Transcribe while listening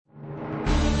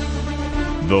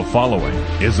The following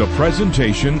is a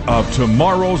presentation of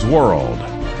Tomorrow's World.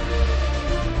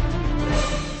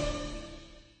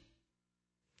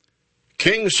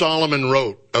 King Solomon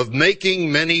wrote, "Of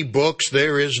making many books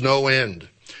there is no end.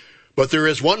 But there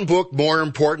is one book more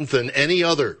important than any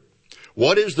other."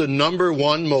 What is the number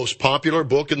one most popular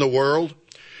book in the world?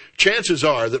 Chances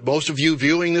are that most of you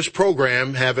viewing this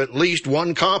program have at least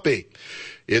one copy.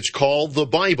 It's called the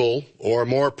Bible, or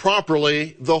more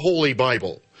properly, the Holy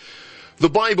Bible. The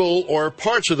Bible, or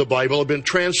parts of the Bible, have been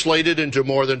translated into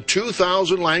more than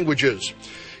 2,000 languages.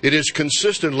 It is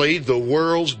consistently the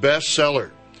world's bestseller.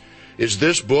 Is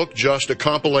this book just a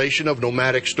compilation of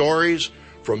nomadic stories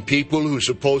from people who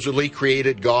supposedly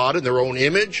created God in their own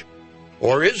image?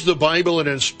 Or is the Bible an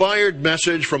inspired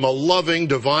message from a loving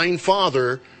divine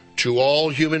Father to all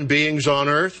human beings on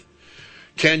earth?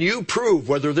 Can you prove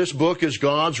whether this book is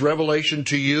God's revelation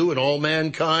to you and all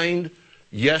mankind?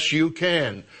 Yes, you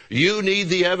can. You need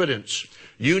the evidence.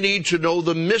 You need to know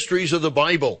the mysteries of the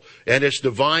Bible and its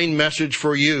divine message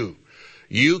for you.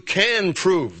 You can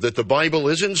prove that the Bible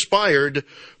is inspired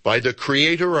by the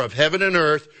Creator of heaven and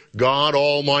earth, God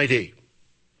Almighty.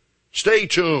 Stay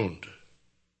tuned.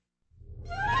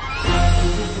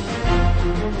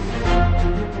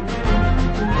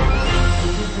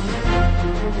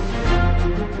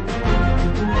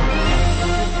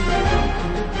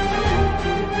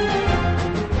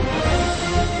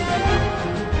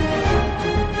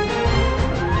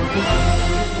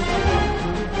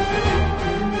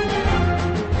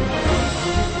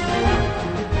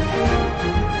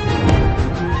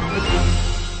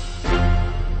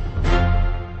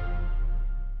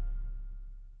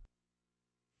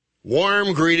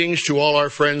 Warm greetings to all our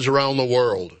friends around the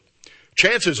world.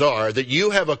 Chances are that you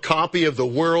have a copy of the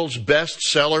world's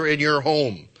bestseller in your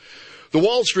home. The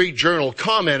Wall Street Journal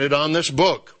commented on this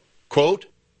book, quote,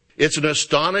 "It's an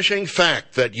astonishing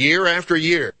fact that year after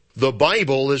year, the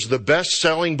Bible is the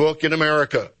best-selling book in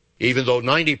America, even though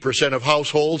 90% of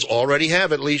households already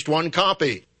have at least one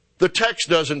copy. The text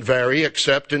doesn't vary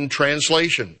except in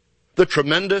translation. The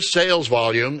tremendous sales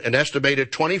volume, an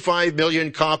estimated 25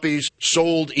 million copies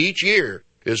sold each year,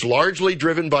 is largely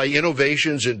driven by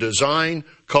innovations in design,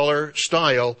 color,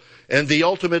 style, and the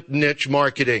ultimate niche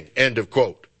marketing," end of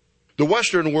quote. The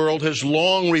Western world has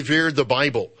long revered the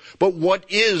Bible. But what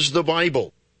is the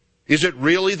Bible? Is it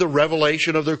really the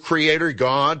revelation of the Creator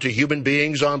God to human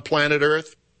beings on planet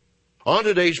Earth? On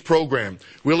today's program,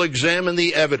 we'll examine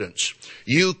the evidence.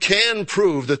 You can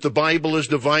prove that the Bible is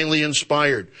divinely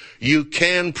inspired. You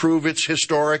can prove its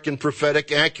historic and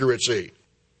prophetic accuracy.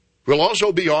 We'll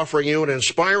also be offering you an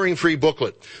inspiring free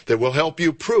booklet that will help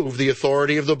you prove the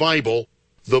authority of the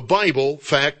Bible,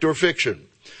 fact or fiction.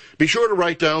 Be sure to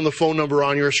write down the phone number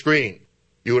on your screen.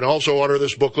 You can also order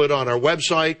this booklet on our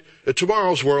website at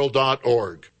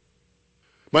tomorrowsworld.org.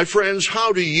 My friends,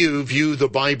 how do you view the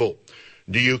Bible?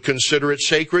 Do you consider it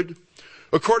sacred?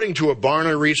 According to a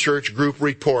Barna Research Group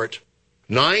report,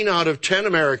 9 out of 10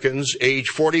 Americans age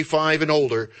 45 and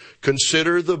older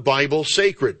consider the Bible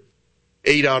sacred.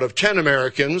 8 out of 10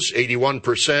 Americans,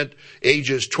 81%,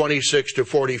 ages 26 to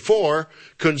 44,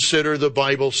 consider the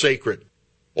Bible sacred.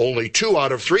 Only 2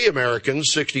 out of 3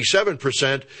 Americans,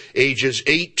 67%, ages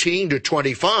 18 to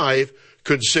 25,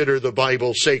 consider the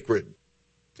Bible sacred.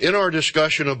 In our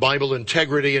discussion of Bible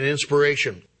integrity and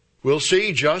inspiration, we'll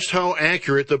see just how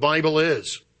accurate the Bible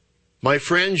is. My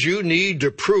friends, you need to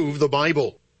prove the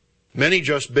Bible. Many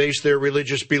just base their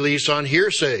religious beliefs on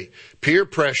hearsay, peer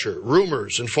pressure,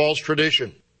 rumors, and false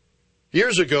tradition.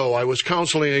 Years ago, I was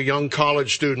counseling a young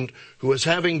college student who was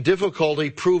having difficulty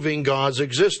proving God's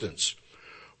existence.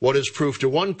 What is proof to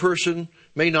one person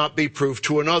may not be proof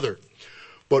to another.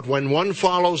 But when one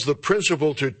follows the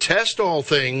principle to test all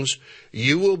things,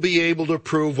 you will be able to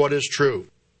prove what is true.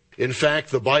 In fact,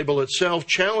 the Bible itself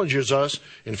challenges us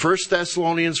in 1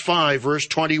 Thessalonians 5, verse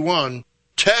 21,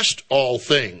 test all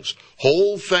things,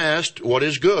 hold fast what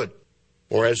is good.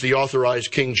 Or as the Authorized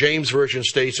King James Version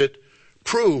states it,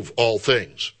 prove all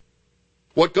things.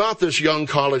 What got this young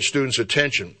college student's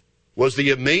attention was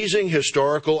the amazing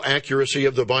historical accuracy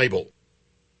of the Bible.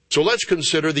 So let's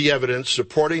consider the evidence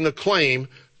supporting the claim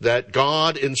that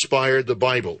God inspired the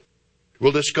Bible.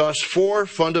 We'll discuss 4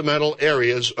 fundamental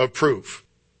areas of proof.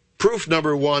 Proof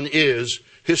number 1 is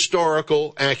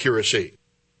historical accuracy.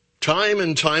 Time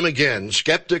and time again,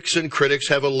 skeptics and critics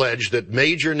have alleged that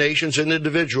major nations and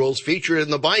individuals featured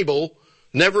in the Bible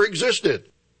never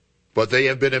existed, but they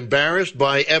have been embarrassed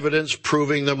by evidence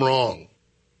proving them wrong.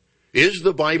 Is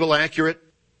the Bible accurate?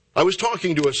 I was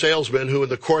talking to a salesman who in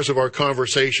the course of our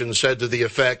conversation said to the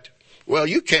effect, "Well,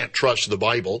 you can't trust the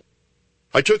Bible."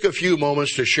 I took a few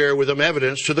moments to share with them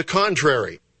evidence to the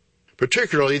contrary,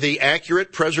 particularly the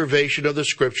accurate preservation of the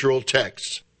scriptural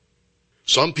texts.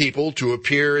 Some people, to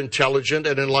appear intelligent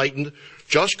and enlightened,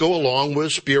 just go along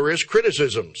with spurious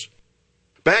criticisms.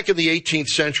 Back in the 18th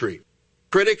century,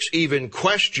 critics even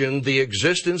questioned the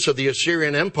existence of the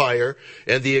Assyrian Empire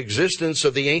and the existence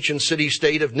of the ancient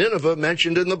city-state of Nineveh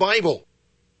mentioned in the Bible.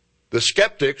 The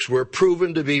skeptics were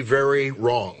proven to be very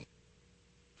wrong.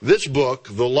 This book,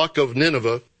 The Luck of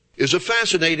Nineveh, is a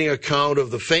fascinating account of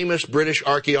the famous British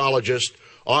archaeologist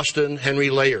Austen Henry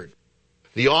Layard.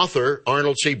 The author,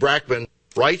 Arnold C. Brackman,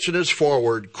 writes in his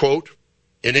foreword, quote,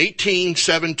 "In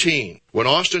 1817, when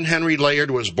Austen Henry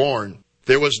Layard was born,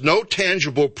 there was no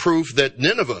tangible proof that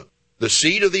Nineveh, the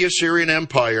seat of the Assyrian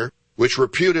Empire, which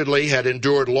reputedly had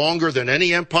endured longer than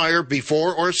any empire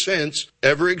before or since,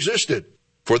 ever existed.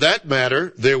 For that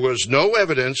matter, there was no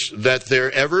evidence that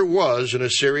there ever was an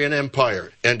Assyrian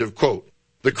Empire." End of quote.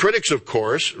 The critics, of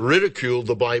course, ridiculed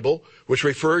the Bible, which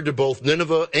referred to both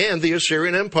Nineveh and the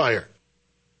Assyrian Empire.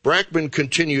 Brackman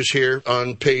continues here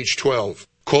on page 12.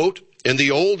 Quote, "In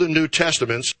the Old and New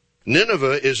Testaments,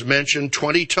 Nineveh is mentioned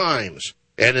 20 times,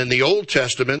 and in the Old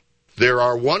Testament, there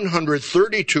are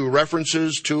 132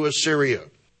 references to Assyria.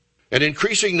 An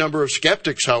increasing number of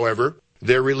skeptics, however,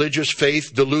 their religious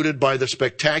faith diluted by the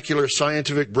spectacular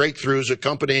scientific breakthroughs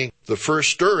accompanying the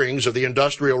first stirrings of the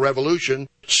Industrial Revolution,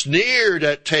 sneered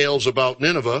at tales about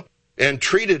Nineveh and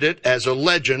treated it as a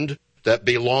legend that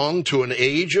belonged to an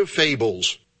age of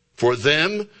fables. For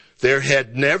them, there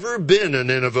had never been a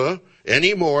Nineveh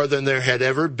any more than there had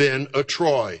ever been a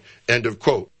Troy." End of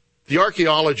quote. The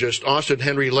archaeologist Austen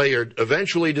Henry Layard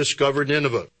eventually discovered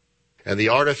Nineveh, and the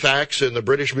artifacts in the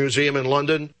British Museum in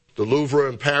London, the Louvre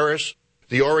in Paris,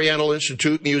 the Oriental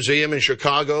Institute Museum in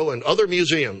Chicago, and other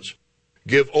museums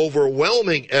give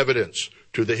overwhelming evidence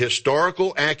to the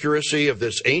historical accuracy of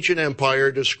this ancient empire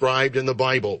described in the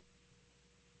Bible.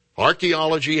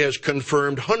 Archaeology has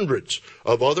confirmed hundreds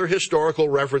of other historical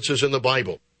references in the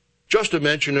Bible. Just to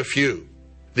mention a few,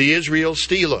 the Israel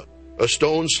Stela, a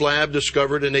stone slab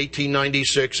discovered in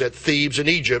 1896 at Thebes in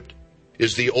Egypt,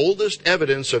 is the oldest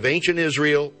evidence of ancient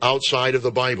Israel outside of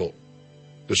the Bible.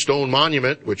 The stone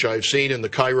monument, which I've seen in the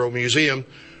Cairo Museum,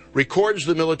 records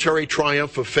the military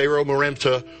triumph of Pharaoh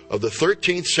Meremta of the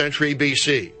 13th century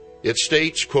BC. It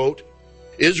states, quote,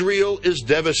 "Israel is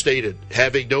devastated,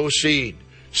 having no seed.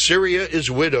 Syria is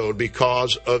widowed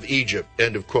because of Egypt."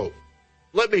 End of quote.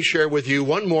 Let me share with you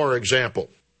one more example.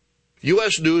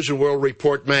 U.S. News and World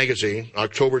Report magazine,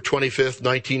 October 25,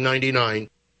 1999,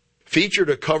 featured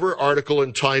a cover article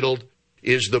entitled,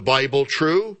 "Is the Bible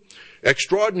True?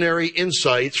 Extraordinary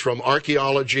Insights from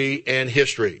Archaeology and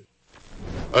History."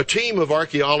 A team of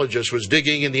archaeologists was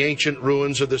digging in the ancient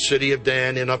ruins of the city of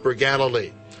Dan in Upper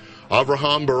Galilee.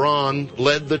 Avraham Baran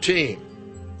led the team.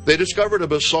 They discovered a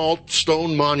basalt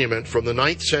stone monument from the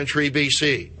 9th century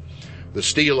BC. The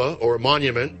stela, or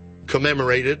monument,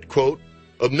 commemorated, quote,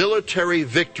 "a military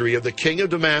victory of the king of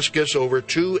Damascus over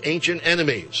two ancient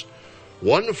enemies.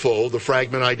 One foe the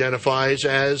fragment identifies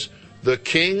as the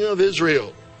king of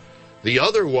Israel. The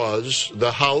other was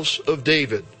the house of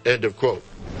David." End of quote.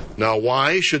 Now,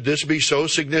 why should this be so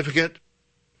significant?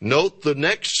 Note the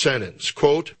next sentence,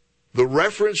 quote, "The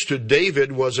reference to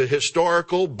David was a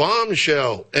historical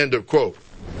bombshell." End of quote.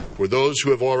 For those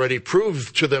who have already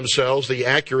proved to themselves the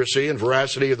accuracy and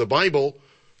veracity of the Bible,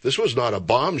 this was not a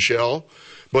bombshell,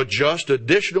 but just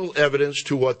additional evidence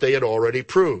to what they had already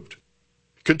proved.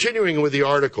 Continuing with the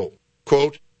article,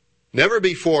 quote, "Never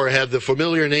before had the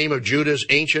familiar name of Judah's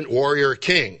ancient warrior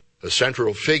king, a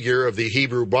central figure of the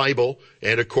Hebrew Bible,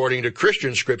 and according to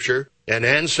Christian scripture, an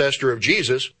ancestor of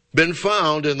Jesus, been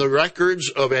found in the records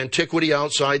of antiquity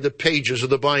outside the pages of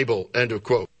the Bible." End of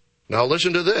quote. Now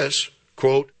listen to this,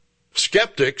 quote,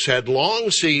 "Skeptics had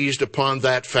long seized upon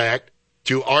that fact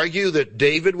to argue that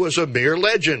David was a mere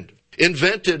legend,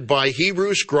 invented by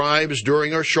Hebrew scribes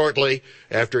during or shortly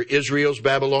after Israel's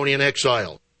Babylonian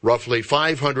exile, roughly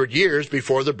 500 years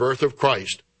before the birth of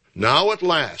Christ. Now at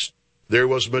last, there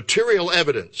was material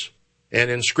evidence, an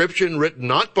inscription written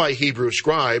not by Hebrew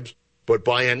scribes, but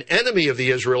by an enemy of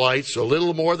the Israelites a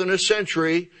little more than a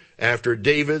century after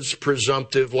David's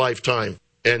presumptive lifetime."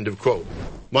 End of quote.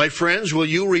 My friends, will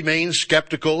you remain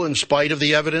skeptical in spite of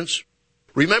the evidence?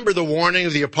 Remember the warning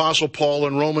of the Apostle Paul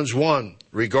in Romans 1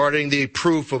 regarding the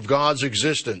proof of God's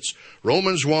existence.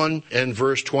 Romans 1 and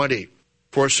verse 20.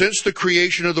 "For since the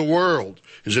creation of the world,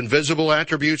 his invisible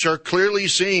attributes are clearly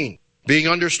seen, being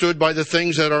understood by the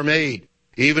things that are made,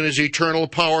 even his eternal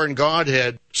power and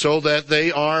Godhead, so that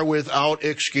they are without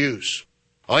excuse."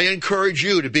 I encourage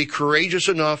you to be courageous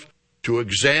enough to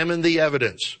examine the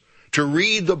evidence, to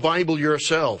read the Bible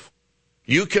yourself,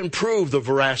 you can prove the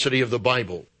veracity of the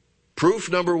Bible.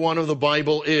 Proof number 1 of the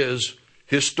Bible is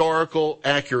historical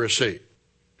accuracy.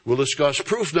 We'll discuss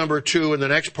proof number 2 in the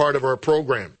next part of our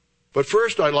program. But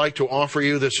first, I'd like to offer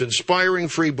you this inspiring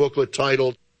free booklet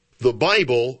titled, The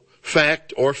Bible,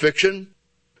 Fact or Fiction?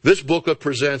 This booklet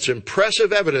presents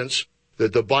impressive evidence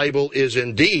that the Bible is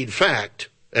indeed fact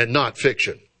and not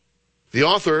fiction. The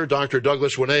author, Dr.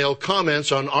 Douglas Winnail,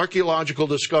 comments on archaeological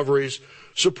discoveries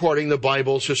supporting the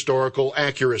Bible's historical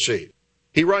accuracy.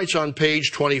 He writes on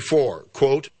page 24,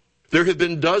 quote, "There have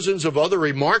been dozens of other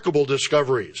remarkable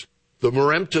discoveries. The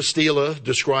Merempta Stela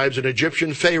describes an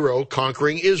Egyptian pharaoh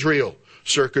conquering Israel,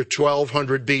 circa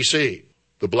 1200 BC.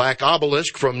 The Black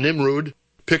Obelisk from Nimrud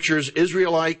pictures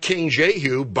Israelite King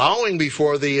Jehu bowing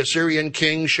before the Assyrian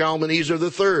king Shalmaneser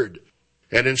III.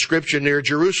 An inscription near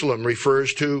Jerusalem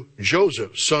refers to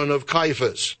Joseph, son of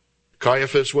Caiaphas.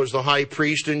 Caiaphas was the high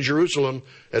priest in Jerusalem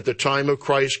at the time of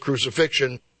Christ's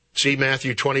crucifixion. See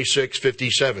Matthew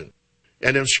 26:57.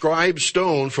 An inscribed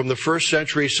stone from the 1st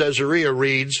century Caesarea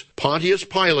reads, Pontius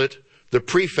Pilate, the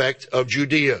prefect of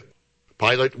Judea.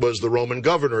 Pilate was the Roman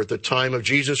governor at the time of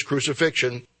Jesus'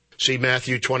 crucifixion. See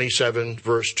Matthew 27,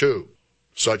 verse 2.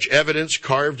 Such evidence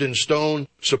carved in stone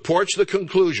supports the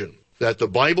conclusion that the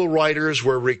Bible writers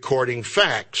were recording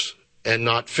facts and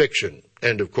not fiction.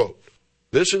 End of quote.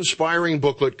 This inspiring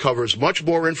booklet covers much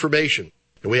more information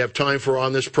than we have time for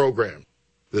on this program.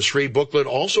 This free booklet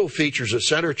also features a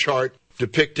center chart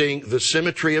depicting the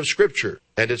symmetry of Scripture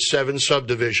and its 7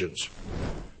 subdivisions.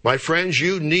 My friends,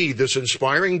 you need this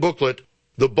inspiring booklet,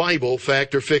 The Bible,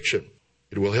 Fact or Fiction.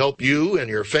 It will help you and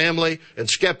your family and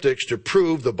skeptics to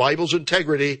prove the Bible's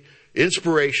integrity,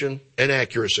 inspiration, and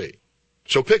accuracy.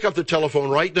 So pick up the telephone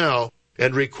right now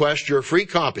and request your free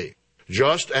copy.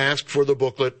 Just ask for the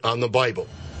booklet on the Bible.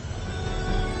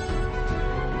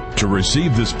 To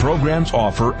receive this program's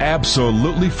offer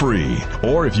absolutely free,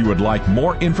 or if you would like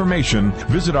more information,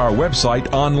 visit our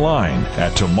website online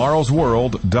at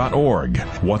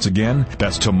tomorrowsworld.org. Once again,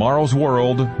 that's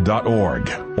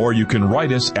tomorrowsworld.org. Or you can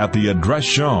write us at the address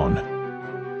shown.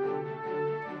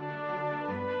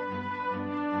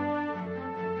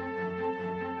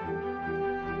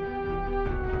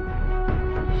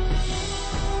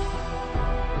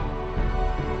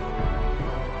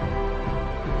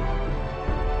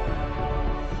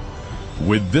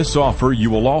 With this offer, you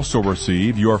will also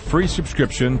receive your free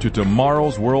subscription to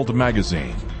Tomorrow's World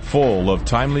magazine, full of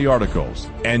timely articles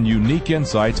and unique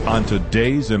insights on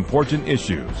today's important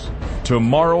issues.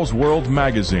 Tomorrow's World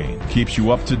magazine keeps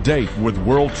you up to date with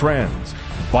world trends,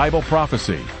 Bible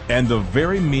prophecy, and the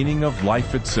very meaning of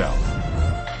life itself.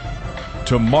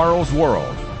 Tomorrow's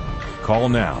World. Call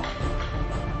now.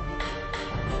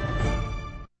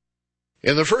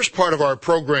 In the first part of our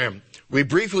program, we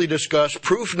briefly discussed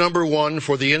proof number 1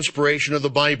 for the inspiration of the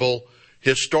Bible,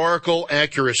 historical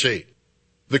accuracy.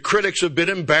 The critics have been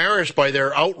embarrassed by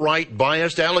their outright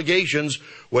biased allegations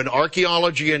when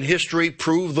archaeology and history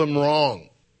prove them wrong.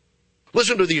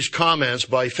 Listen to these comments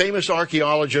by famous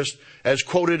archaeologists as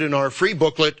quoted in our free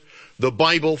booklet, The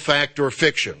Bible, Fact or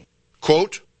Fiction.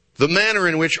 Quote, "The manner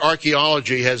in which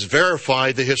archaeology has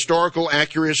verified the historical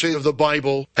accuracy of the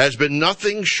Bible has been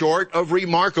nothing short of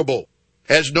remarkable.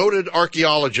 As noted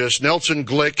archaeologist Nelson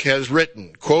Glick has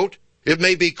written, quote, it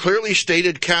may be clearly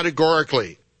stated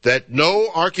categorically that no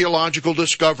archaeological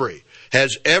discovery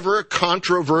has ever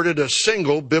controverted a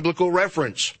single biblical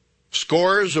reference.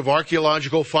 Scores of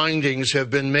archaeological findings have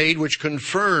been made which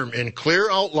confirm in clear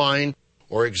outline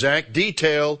or exact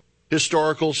detail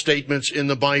historical statements in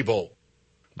the Bible."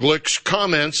 Glick's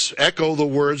comments echo the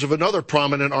words of another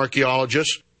prominent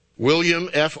archaeologist, William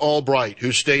F. Albright,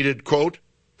 who stated, quote,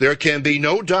 "There can be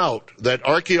no doubt that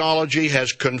archaeology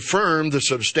has confirmed the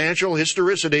substantial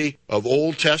historicity of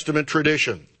Old Testament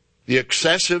tradition. The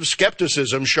excessive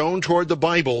skepticism shown toward the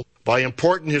Bible by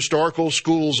important historical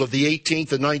schools of the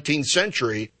 18th and 19th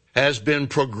century has been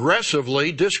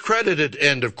progressively discredited,"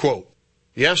 end of quote.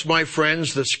 Yes, my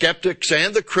friends, the skeptics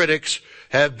and the critics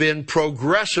have been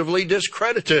progressively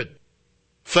discredited.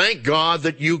 Thank God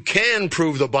that you can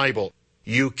prove the Bible.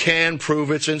 You can prove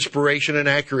its inspiration and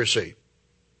accuracy.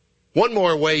 One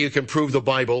more way you can prove the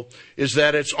Bible is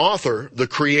that its author, the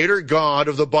Creator God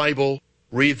of the Bible,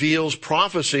 reveals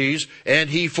prophecies and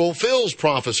he fulfills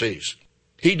prophecies.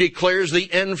 He declares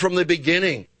the end from the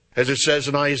beginning, as it says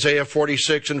in Isaiah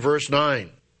 46 and verse 9.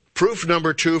 Proof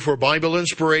number 2 for Bible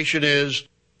inspiration is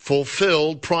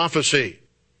fulfilled prophecy.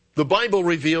 The Bible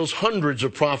reveals hundreds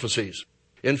of prophecies.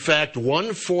 In fact,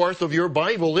 1/4 of your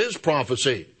Bible is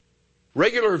prophecy.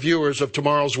 Regular viewers of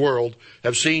Tomorrow's World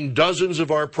have seen dozens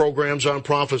of our programs on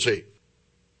prophecy.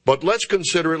 But let's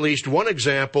consider at least one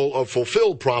example of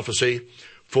fulfilled prophecy,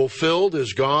 fulfilled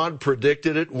as God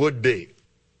predicted it would be.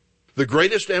 The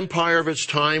greatest empire of its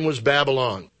time was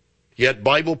Babylon. Yet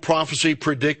Bible prophecy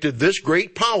predicted this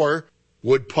great power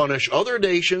would punish other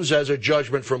nations as a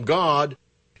judgment from God,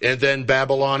 and then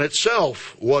Babylon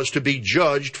itself was to be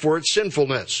judged for its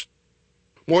sinfulness.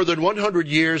 More than 100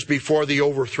 years before the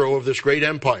overthrow of this great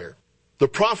empire, the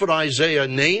prophet Isaiah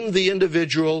named the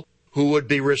individual who would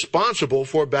be responsible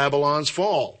for Babylon's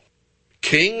fall.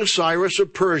 King Cyrus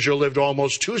of Persia lived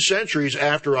almost 2 centuries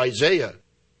after Isaiah,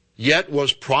 yet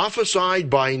was prophesied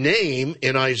by name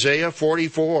in Isaiah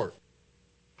 44.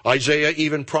 Isaiah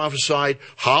even prophesied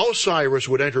how Cyrus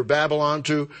would enter Babylon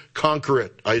to conquer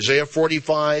it. Isaiah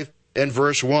 45 and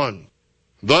verse 1.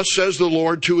 Thus says the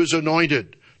Lord to his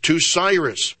anointed, to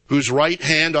Cyrus, whose right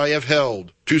hand I have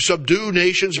held, to subdue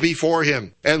nations before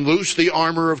him, and loose the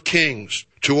armor of kings,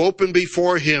 to open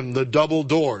before him the double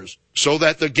doors, so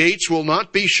that the gates will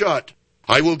not be shut.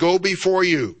 I will go before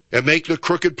you, and make the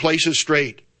crooked places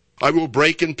straight. I will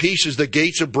break in pieces the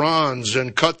gates of bronze,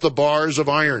 and cut the bars of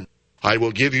iron. I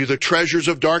will give you the treasures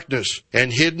of darkness,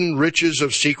 and hidden riches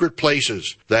of secret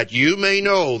places, that you may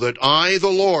know that I, the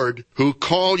Lord, who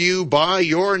call you by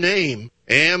your name,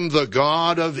 am the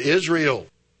God of Israel.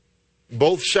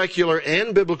 Both secular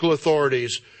and biblical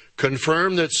authorities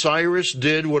confirm that Cyrus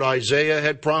did what Isaiah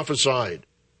had prophesied.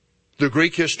 The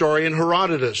Greek historian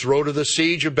Herodotus wrote of the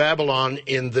siege of Babylon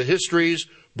in the Histories,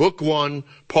 Book 1,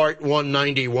 Part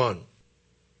 191.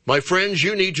 My friends,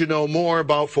 you need to know more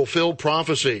about fulfilled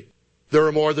prophecy. There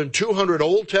are more than 200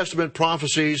 Old Testament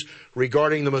prophecies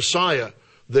regarding the Messiah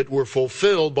that were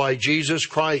fulfilled by Jesus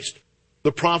Christ.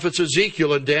 The prophets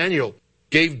Ezekiel and Daniel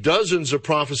gave dozens of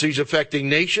prophecies affecting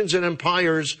nations and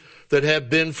empires that have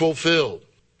been fulfilled.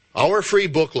 Our free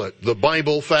booklet, The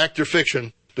Bible, Fact or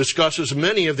Fiction, discusses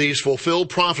many of these fulfilled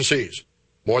prophecies,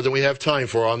 more than we have time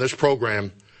for on this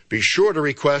program. Be sure to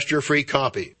request your free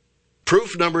copy.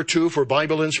 Proof number 2 for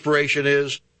Bible inspiration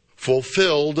is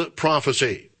fulfilled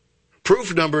prophecy.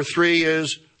 Proof number 3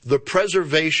 is the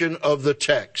preservation of the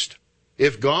text.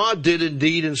 If God did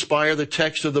indeed inspire the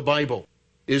text of the Bible,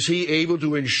 is he able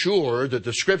to ensure that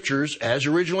the scriptures, as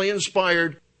originally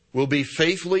inspired, will be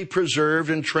faithfully preserved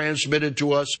and transmitted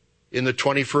to us in the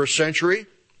 21st century?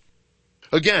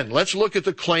 Again, let's look at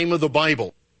the claim of the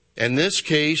Bible. In this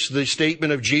case, the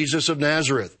statement of Jesus of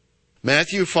Nazareth.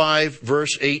 Matthew 5,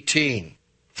 verse 18.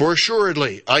 For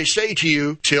assuredly, I say to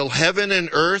you, till heaven and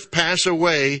earth pass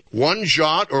away, one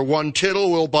jot or one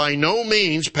tittle will by no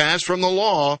means pass from the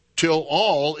law till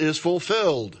all is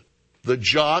fulfilled. The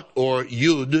jot, or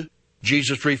yud,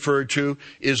 Jesus referred to,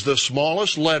 is the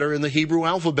smallest letter in the Hebrew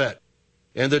alphabet.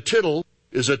 And the tittle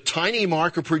is a tiny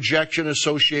mark of projection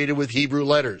associated with Hebrew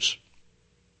letters.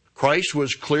 Christ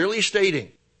was clearly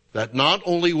stating that not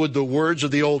only would the words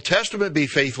of the Old Testament be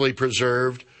faithfully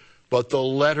preserved, but the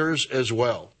letters as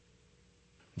well.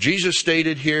 Jesus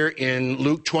stated here in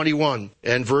Luke 21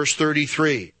 and verse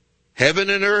 33, heaven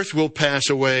and earth will pass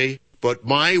away, but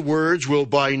my words will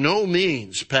by no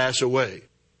means pass away.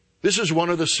 This is one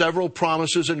of the several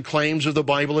promises and claims of the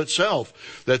Bible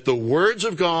itself, that the words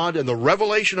of God and the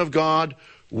revelation of God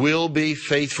will be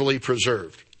faithfully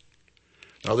preserved.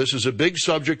 Now, this is a big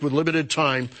subject with limited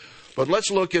time, but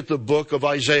let's look at the book of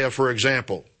Isaiah, for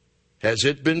example. Has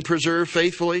it been preserved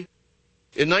faithfully?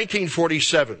 In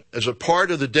 1947, as a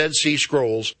part of the Dead Sea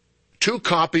Scrolls, 2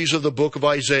 copies of the book of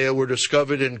Isaiah were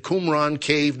discovered in Qumran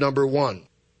Cave number 1.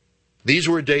 These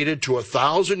were dated to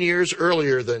 1,000 years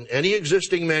earlier than any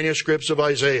existing manuscripts of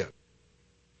Isaiah.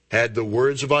 Had the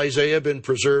words of Isaiah been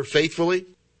preserved faithfully?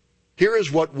 Here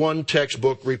is what one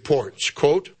textbook reports,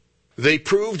 quote, they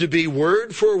prove to be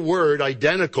word for word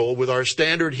identical with our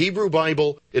standard Hebrew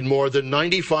Bible in more than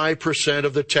 95%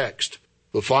 of the text.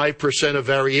 The 5% of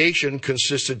variation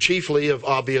consisted chiefly of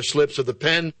obvious slips of the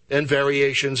pen and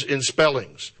variations in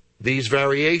spellings. These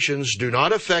variations do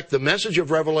not affect the message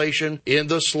of Revelation in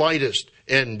the slightest.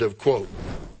 End of quote.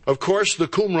 Of course, the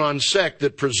Qumran sect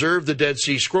that preserved the Dead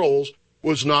Sea Scrolls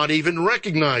was not even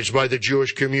recognized by the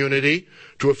Jewish community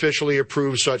to officially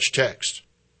approve such texts,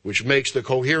 which makes the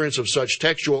coherence of such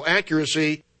textual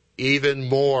accuracy even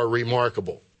more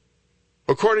remarkable.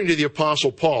 According to the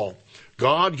Apostle Paul,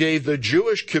 God gave the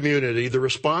Jewish community the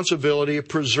responsibility of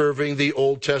preserving the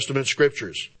Old Testament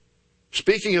scriptures.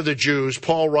 Speaking of the Jews,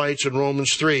 Paul writes in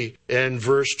Romans 3 and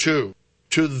verse 2,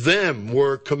 to them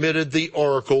were committed the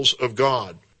oracles of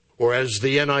God. Or as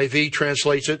the NIV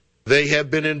translates it, they have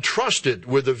been entrusted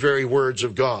with the very words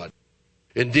of God.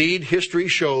 Indeed, history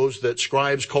shows that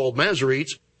scribes called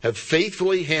Masoretes have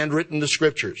faithfully handwritten the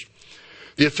scriptures.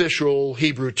 The official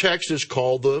Hebrew text is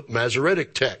called the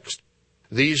Masoretic text.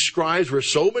 These scribes were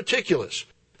so meticulous,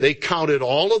 they counted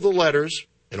all of the letters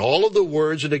and all of the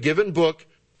words in a given book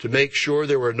to make sure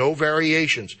there were no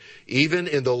variations, even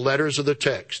in the letters of the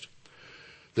text.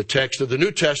 The text of the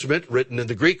New Testament, written in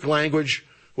the Greek language,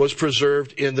 was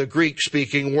preserved in the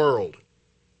Greek-speaking world.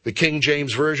 The King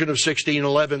James Version of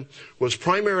 1611 was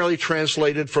primarily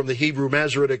translated from the Hebrew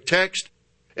Masoretic text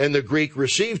and the Greek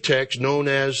received text known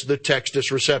as the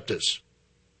Textus Receptus.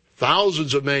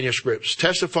 Thousands of manuscripts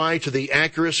testify to the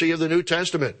accuracy of the New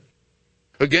Testament.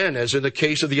 Again, as in the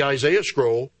case of the Isaiah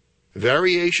scroll,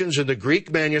 variations in the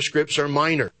Greek manuscripts are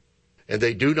minor, and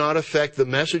they do not affect the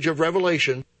message of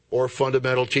Revelation or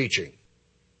fundamental teaching.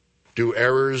 Do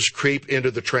errors creep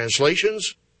into the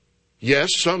translations? Yes,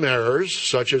 some errors,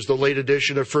 such as the late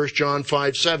edition of 1 John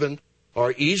 5:7,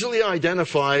 are easily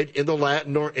identified in the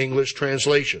Latin or English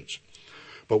translations.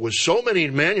 But with so many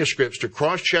manuscripts to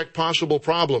cross-check possible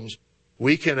problems,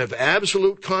 we can have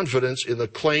absolute confidence in the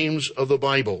claims of the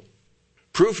Bible.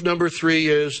 Proof number 3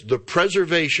 is the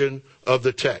preservation of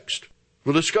the text.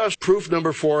 We'll discuss proof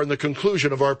number 4 in the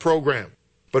conclusion of our program.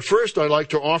 But first, I'd like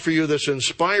to offer you this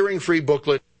inspiring free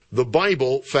booklet, The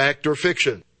Bible, Fact or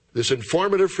Fiction. This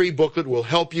informative free booklet will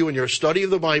help you in your study of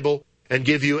the Bible and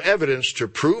give you evidence to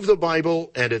prove the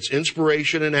Bible and its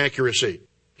inspiration and accuracy.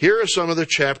 Here are some of the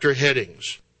chapter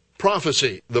headings.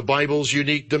 Prophecy, the Bible's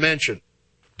unique dimension.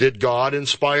 Did God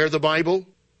inspire the Bible?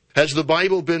 Has the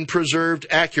Bible been preserved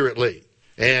accurately?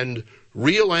 And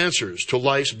real answers to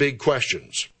life's big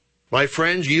questions. My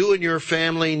friends, you and your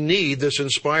family need this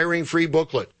inspiring free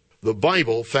booklet, The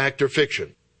Bible, Fact or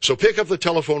Fiction. So pick up the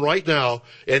telephone right now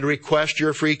and request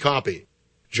your free copy.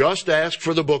 Just ask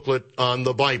for the booklet on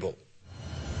the Bible.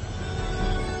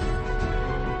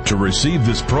 To receive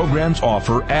this program's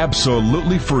offer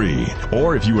absolutely free,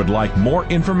 or if you would like more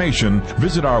information,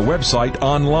 visit our website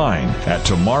online at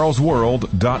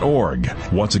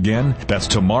tomorrowsworld.org. Once again, that's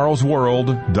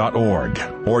tomorrowsworld.org.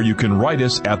 Or you can write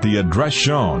us at the address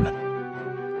shown.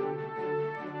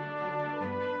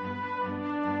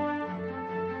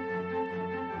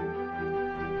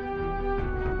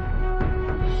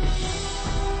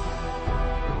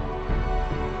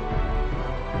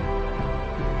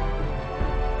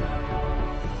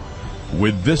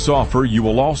 With this offer, you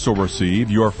will also receive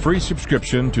your free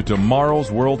subscription to Tomorrow's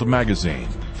World magazine,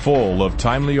 full of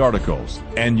timely articles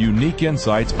and unique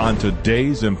insights on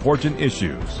today's important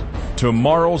issues.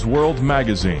 Tomorrow's World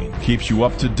magazine keeps you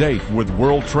up to date with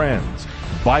world trends,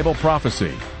 Bible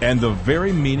prophecy, and the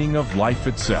very meaning of life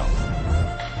itself.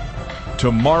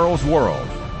 Tomorrow's World.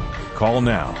 Call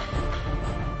now.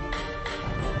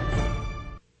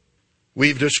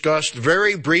 We've discussed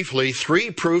very briefly 3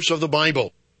 proofs of the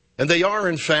Bible. And they are,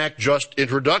 in fact, just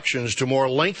introductions to more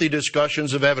lengthy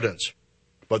discussions of evidence.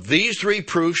 But these 3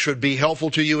 proofs should be helpful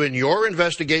to you in your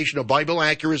investigation of Bible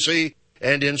accuracy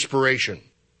and inspiration.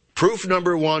 Proof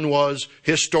number 1 was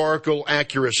historical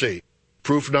accuracy.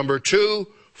 Proof number 2,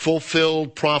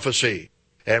 fulfilled prophecy.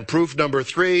 And proof number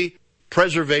 3,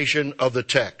 preservation of the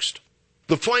text.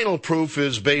 The final proof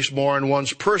is based more on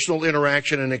one's personal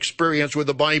interaction and experience with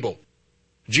the Bible.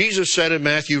 Jesus said in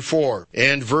Matthew 4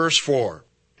 and verse 4,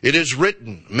 "It is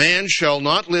written, man shall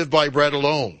not live by bread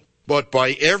alone, but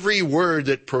by every word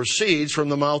that proceeds from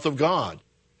the mouth of God."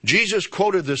 Jesus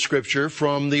quoted this scripture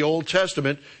from the Old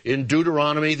Testament in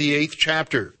Deuteronomy, the 8th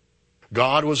chapter.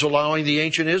 God was allowing the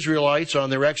ancient Israelites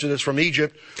on their exodus from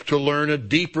Egypt to learn a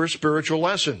deeper spiritual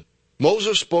lesson.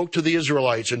 Moses spoke to the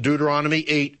Israelites in Deuteronomy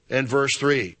 8 and verse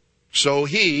 3. "So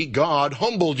he, God,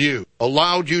 humbled you,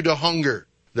 allowed you to hunger,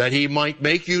 that he might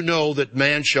make you know that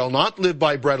man shall not live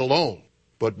by bread alone,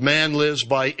 but man lives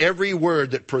by every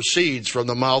word that proceeds from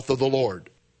the mouth of the Lord."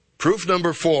 Proof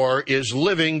number 4 is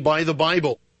living by the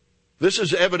Bible. This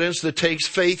is evidence that takes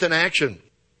faith and action.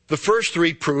 The first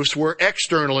 3 proofs were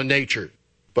external in nature,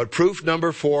 but proof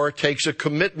number 4 takes a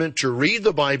commitment to read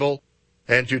the Bible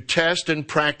and to test and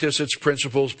practice its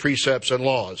principles, precepts, and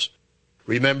laws.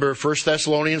 Remember 1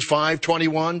 Thessalonians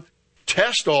 5:21?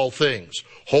 Test all things,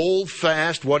 hold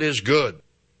fast what is good.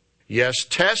 Yes,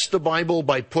 test the Bible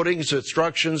by putting its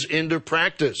instructions into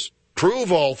practice.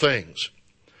 Prove all things.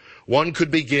 One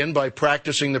could begin by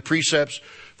practicing the precepts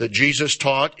that Jesus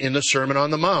taught in the Sermon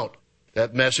on the Mount.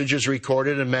 That message is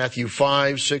recorded in Matthew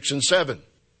 5, 6, and 7.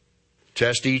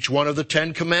 Test each one of the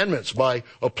 10 commandments by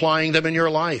applying them in your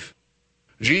life.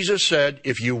 Jesus said,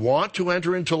 if you want to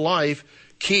enter into life,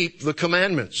 keep the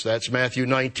commandments. That's Matthew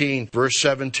 19, verse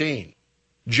 17.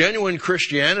 Genuine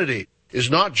Christianity is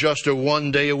not just a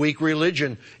one-day-a-week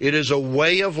religion. It is a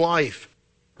way of life.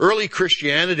 Early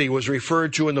Christianity was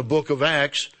referred to in the book of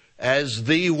Acts as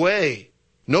the way.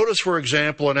 Notice, for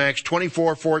example, in Acts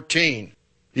 24:14,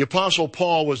 the Apostle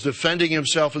Paul was defending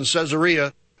himself in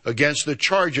Caesarea against the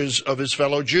charges of his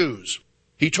fellow Jews.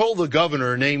 He told the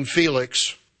governor named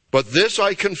Felix, "But this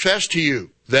I confess to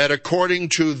you, that according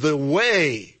to the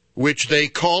way which they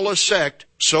call a sect,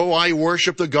 so I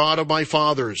worship the God of my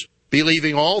fathers,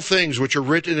 believing all things which are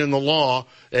written in the law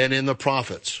and in the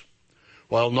prophets."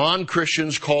 While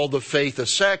non-Christians called the faith a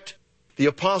sect, the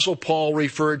Apostle Paul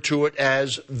referred to it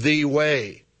as the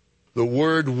way. The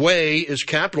word way is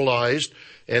capitalized,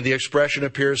 and the expression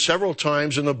appears several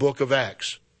times in the book of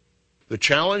Acts. The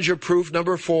challenge of proof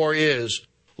number 4 is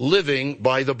living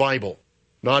by the Bible.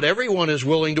 Not everyone is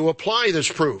willing to apply this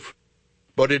proof,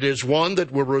 but it is one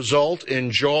that will result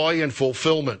in joy and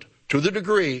fulfillment to the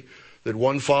degree that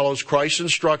one follows Christ's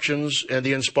instructions and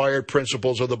the inspired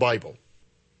principles of the Bible.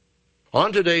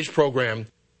 On today's program,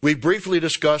 we briefly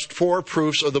discussed 4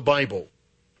 proofs of the Bible.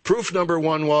 Proof number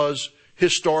 1 was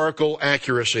historical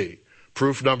accuracy.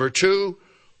 Proof number 2,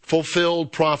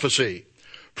 fulfilled prophecy.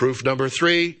 Proof number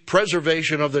 3,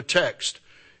 preservation of the text.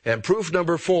 And proof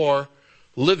number 4,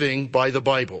 living by the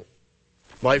Bible.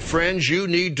 My friends, you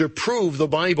need to prove the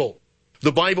Bible.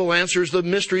 The Bible answers the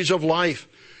mysteries of life.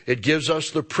 It gives us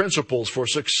the principles for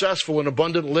successful and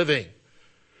abundant living.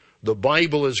 The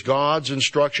Bible is God's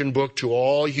instruction book to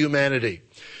all humanity.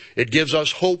 It gives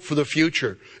us hope for the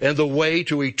future and the way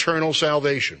to eternal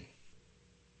salvation.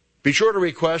 Be sure to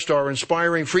request our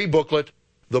inspiring free booklet,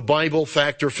 The Bible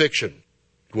Fact or Fiction.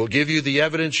 It will give you the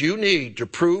evidence you need to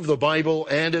prove the Bible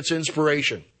and its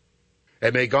inspiration.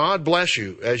 And may God bless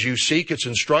you as you seek its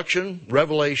instruction,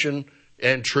 revelation,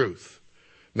 and truth.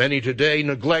 Many today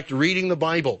neglect reading the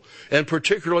Bible, and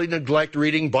particularly neglect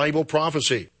reading Bible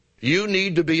prophecy. You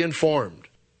need to be informed.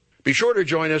 Be sure to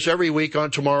join us every week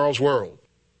on Tomorrow's World.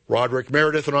 Roderick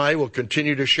Meredith and I will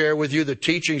continue to share with you the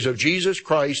teachings of Jesus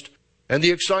Christ and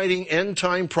the exciting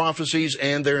end-time prophecies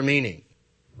and their meaning.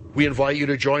 We invite you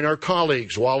to join our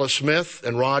colleagues, Wallace Smith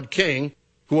and Rod King,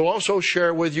 who will also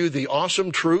share with you the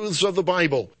awesome truths of the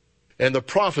Bible and the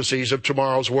prophecies of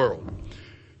tomorrow's world.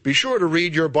 Be sure to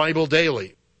read your Bible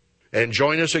daily and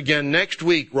join us again next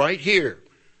week right here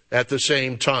at the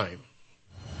same time.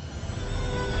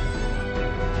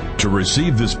 To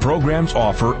receive this program's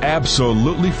offer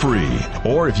absolutely free,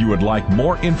 or if you would like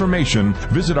more information,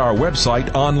 visit our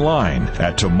website online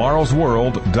at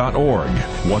tomorrowsworld.org.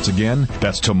 Once again,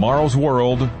 that's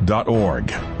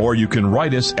tomorrowsworld.org. Or you can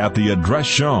write us at the address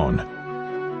shown.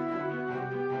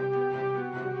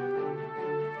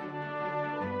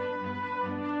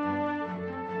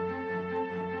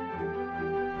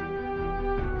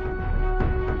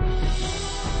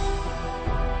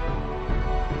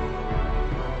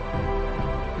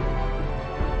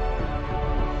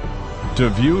 To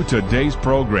view today's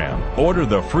program, order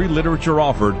the free literature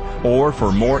offered, or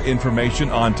for more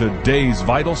information on today's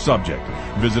vital subject,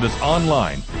 visit us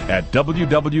online at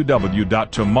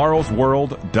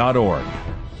www.tomorrowsworld.org.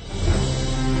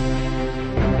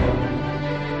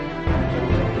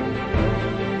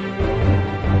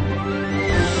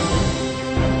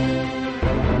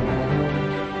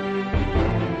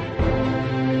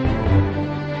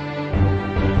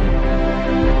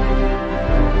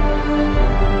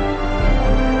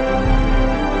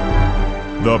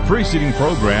 The preceding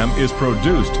program is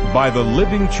produced by the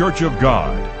Living Church of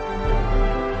God.